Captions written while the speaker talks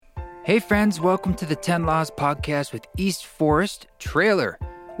Hey friends, welcome to the 10 Laws podcast with East Forest Trailer.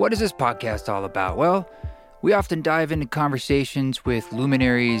 What is this podcast all about? Well, we often dive into conversations with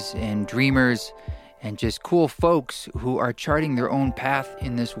luminaries and dreamers and just cool folks who are charting their own path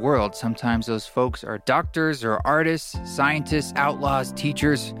in this world. Sometimes those folks are doctors or artists, scientists, outlaws,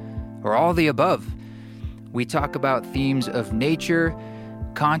 teachers, or all the above. We talk about themes of nature,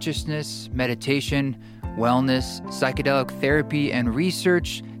 consciousness, meditation, wellness, psychedelic therapy and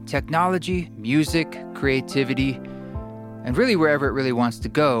research, technology, music, creativity, and really wherever it really wants to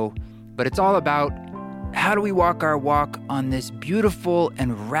go. But it's all about how do we walk our walk on this beautiful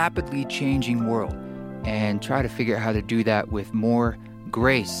and rapidly changing world and try to figure out how to do that with more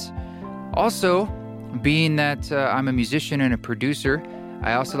grace. Also, being that I'm a musician and a producer,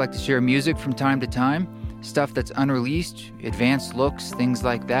 I also like to share music from time to time, stuff that's unreleased, advanced looks, things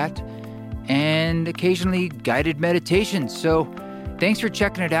like that, and occasionally guided meditations. So thanks for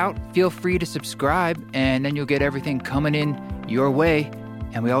checking it out. Feel free to subscribe, and then you'll get everything coming in your way.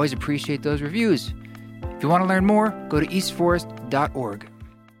 And we always appreciate those reviews. If you want to learn more, go to eastforest.org.